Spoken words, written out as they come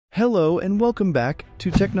Hello and welcome back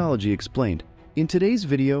to Technology Explained. In today's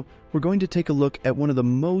video, we're going to take a look at one of the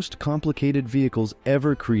most complicated vehicles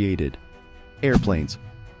ever created: airplanes.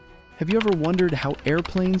 Have you ever wondered how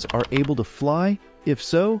airplanes are able to fly? If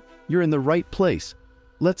so, you're in the right place.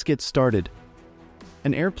 Let's get started.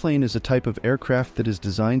 An airplane is a type of aircraft that is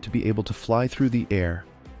designed to be able to fly through the air.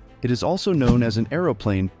 It is also known as an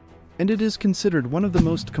aeroplane, and it is considered one of the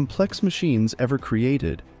most complex machines ever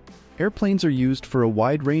created. Airplanes are used for a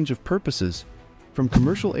wide range of purposes, from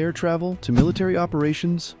commercial air travel to military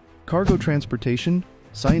operations, cargo transportation,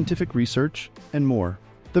 scientific research, and more.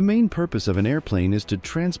 The main purpose of an airplane is to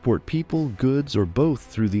transport people, goods, or both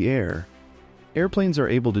through the air. Airplanes are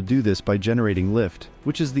able to do this by generating lift,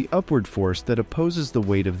 which is the upward force that opposes the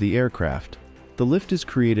weight of the aircraft. The lift is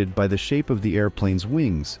created by the shape of the airplane's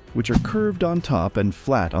wings, which are curved on top and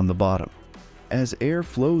flat on the bottom. As air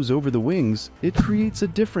flows over the wings, it creates a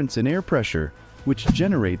difference in air pressure, which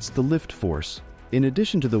generates the lift force. In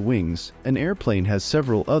addition to the wings, an airplane has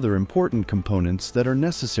several other important components that are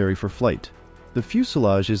necessary for flight. The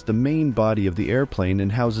fuselage is the main body of the airplane and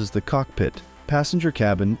houses the cockpit, passenger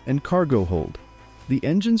cabin, and cargo hold. The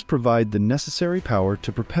engines provide the necessary power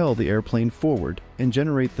to propel the airplane forward and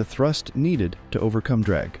generate the thrust needed to overcome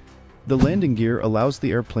drag. The landing gear allows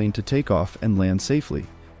the airplane to take off and land safely,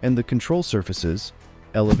 and the control surfaces,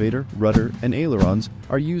 elevator, rudder, and ailerons,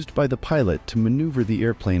 are used by the pilot to maneuver the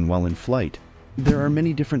airplane while in flight. There are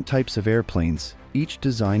many different types of airplanes, each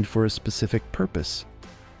designed for a specific purpose.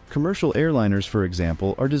 Commercial airliners, for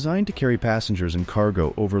example, are designed to carry passengers and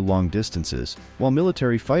cargo over long distances, while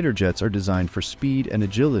military fighter jets are designed for speed and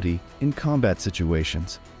agility in combat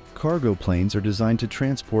situations. Cargo planes are designed to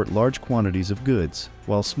transport large quantities of goods,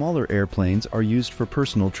 while smaller airplanes are used for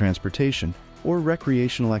personal transportation or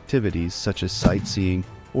recreational activities such as sightseeing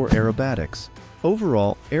or aerobatics.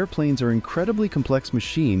 Overall, airplanes are incredibly complex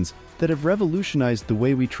machines that have revolutionized the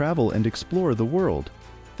way we travel and explore the world.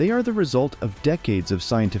 They are the result of decades of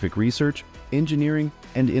scientific research, engineering,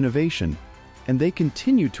 and innovation, and they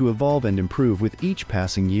continue to evolve and improve with each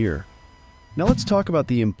passing year. Now let's talk about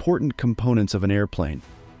the important components of an airplane.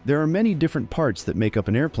 There are many different parts that make up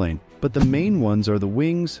an airplane, but the main ones are the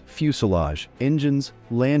wings, fuselage, engines,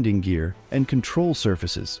 landing gear, and control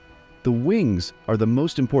surfaces. The wings are the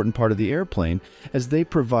most important part of the airplane as they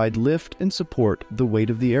provide lift and support the weight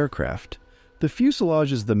of the aircraft. The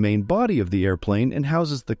fuselage is the main body of the airplane and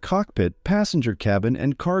houses the cockpit, passenger cabin,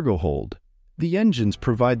 and cargo hold. The engines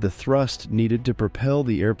provide the thrust needed to propel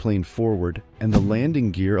the airplane forward, and the landing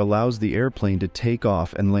gear allows the airplane to take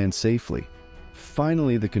off and land safely.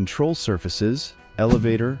 Finally, the control surfaces,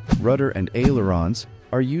 elevator, rudder, and ailerons,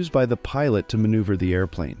 are used by the pilot to maneuver the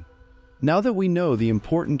airplane. Now that we know the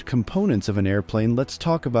important components of an airplane, let's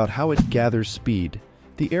talk about how it gathers speed.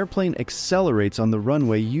 The airplane accelerates on the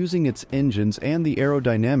runway using its engines and the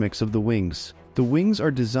aerodynamics of the wings. The wings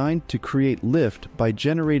are designed to create lift by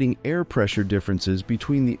generating air pressure differences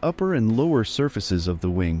between the upper and lower surfaces of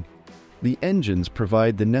the wing. The engines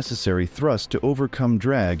provide the necessary thrust to overcome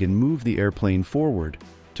drag and move the airplane forward.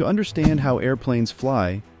 To understand how airplanes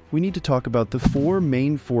fly, we need to talk about the four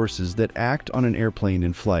main forces that act on an airplane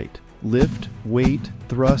in flight: lift, weight,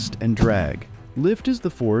 thrust, and drag. Lift is the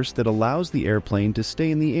force that allows the airplane to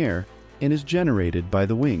stay in the air and is generated by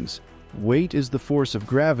the wings. Weight is the force of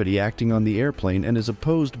gravity acting on the airplane and is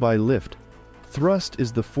opposed by lift. Thrust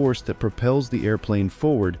is the force that propels the airplane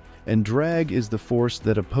forward, and drag is the force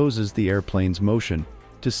that opposes the airplane's motion.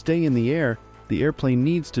 To stay in the air, the airplane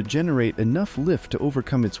needs to generate enough lift to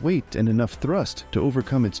overcome its weight and enough thrust to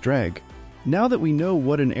overcome its drag. Now that we know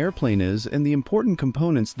what an airplane is and the important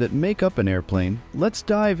components that make up an airplane, let's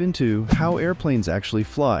dive into how airplanes actually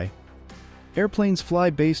fly. Airplanes fly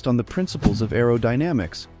based on the principles of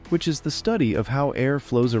aerodynamics, which is the study of how air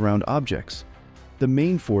flows around objects. The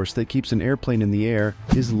main force that keeps an airplane in the air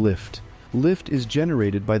is lift. Lift is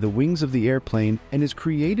generated by the wings of the airplane and is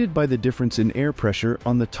created by the difference in air pressure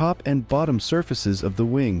on the top and bottom surfaces of the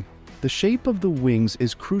wing. The shape of the wings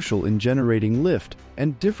is crucial in generating lift,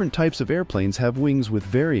 and different types of airplanes have wings with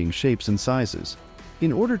varying shapes and sizes.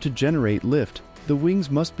 In order to generate lift, the wings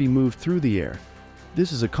must be moved through the air.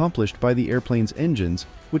 This is accomplished by the airplane's engines,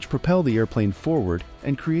 which propel the airplane forward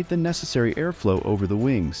and create the necessary airflow over the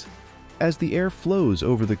wings. As the air flows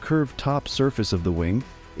over the curved top surface of the wing,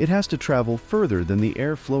 it has to travel further than the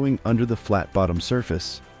air flowing under the flat bottom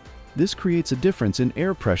surface. This creates a difference in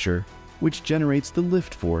air pressure, which generates the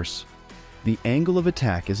lift force. The angle of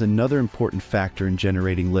attack is another important factor in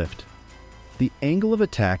generating lift. The angle of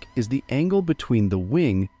attack is the angle between the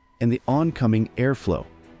wing and the oncoming airflow.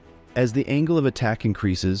 As the angle of attack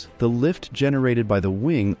increases, the lift generated by the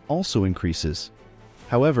wing also increases.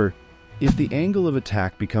 However, if the angle of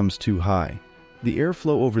attack becomes too high, the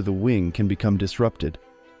airflow over the wing can become disrupted,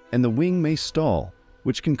 and the wing may stall,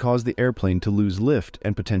 which can cause the airplane to lose lift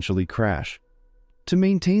and potentially crash. To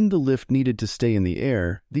maintain the lift needed to stay in the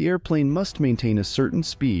air, the airplane must maintain a certain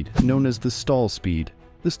speed known as the stall speed.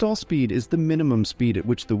 The stall speed is the minimum speed at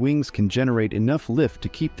which the wings can generate enough lift to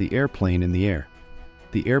keep the airplane in the air.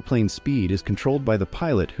 The airplane's speed is controlled by the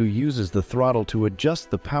pilot, who uses the throttle to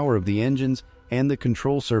adjust the power of the engines and the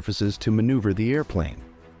control surfaces to maneuver the airplane.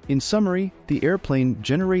 In summary, the airplane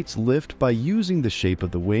generates lift by using the shape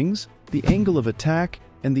of the wings, the angle of attack,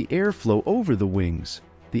 and the airflow over the wings.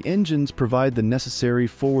 The engines provide the necessary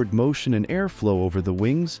forward motion and airflow over the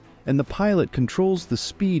wings, and the pilot controls the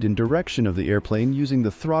speed and direction of the airplane using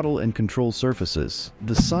the throttle and control surfaces.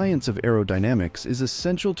 The science of aerodynamics is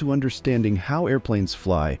essential to understanding how airplanes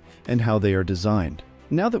fly and how they are designed.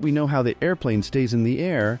 Now that we know how the airplane stays in the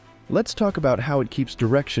air, let's talk about how it keeps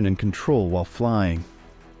direction and control while flying.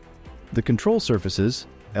 The control surfaces,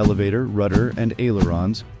 elevator, rudder, and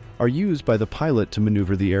ailerons, are used by the pilot to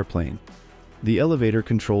maneuver the airplane. The elevator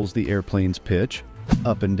controls the airplane's pitch,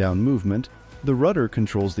 up and down movement, the rudder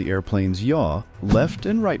controls the airplane's yaw, left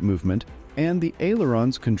and right movement, and the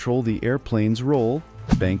ailerons control the airplane's roll,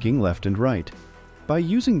 banking left and right. By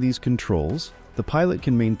using these controls, the pilot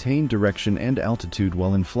can maintain direction and altitude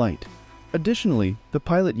while in flight. Additionally, the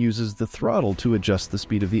pilot uses the throttle to adjust the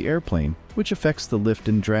speed of the airplane, which affects the lift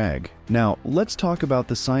and drag. Now, let's talk about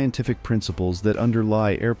the scientific principles that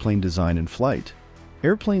underlie airplane design and flight.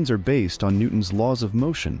 Airplanes are based on Newton's laws of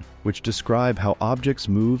motion, which describe how objects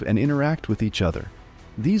move and interact with each other.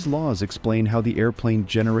 These laws explain how the airplane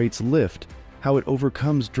generates lift, how it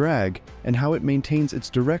overcomes drag, and how it maintains its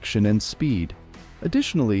direction and speed.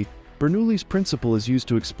 Additionally, Bernoulli's principle is used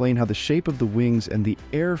to explain how the shape of the wings and the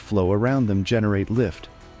airflow around them generate lift.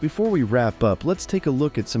 Before we wrap up, let's take a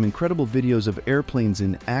look at some incredible videos of airplanes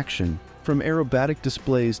in action. From aerobatic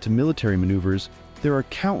displays to military maneuvers, there are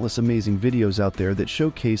countless amazing videos out there that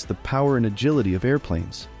showcase the power and agility of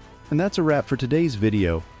airplanes. And that's a wrap for today's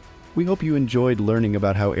video. We hope you enjoyed learning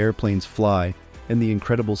about how airplanes fly and the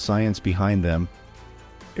incredible science behind them.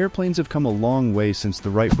 Airplanes have come a long way since the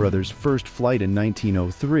Wright brothers' first flight in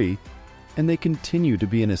 1903, and they continue to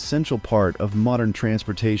be an essential part of modern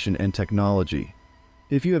transportation and technology.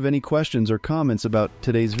 If you have any questions or comments about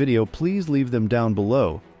today's video, please leave them down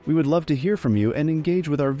below. We would love to hear from you and engage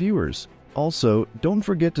with our viewers. Also, don't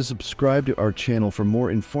forget to subscribe to our channel for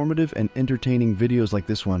more informative and entertaining videos like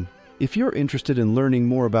this one. If you're interested in learning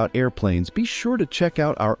more about airplanes, be sure to check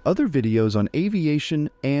out our other videos on aviation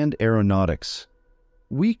and aeronautics.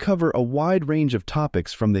 We cover a wide range of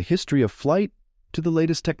topics from the history of flight to the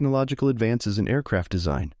latest technological advances in aircraft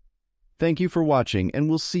design. Thank you for watching, and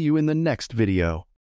we'll see you in the next video.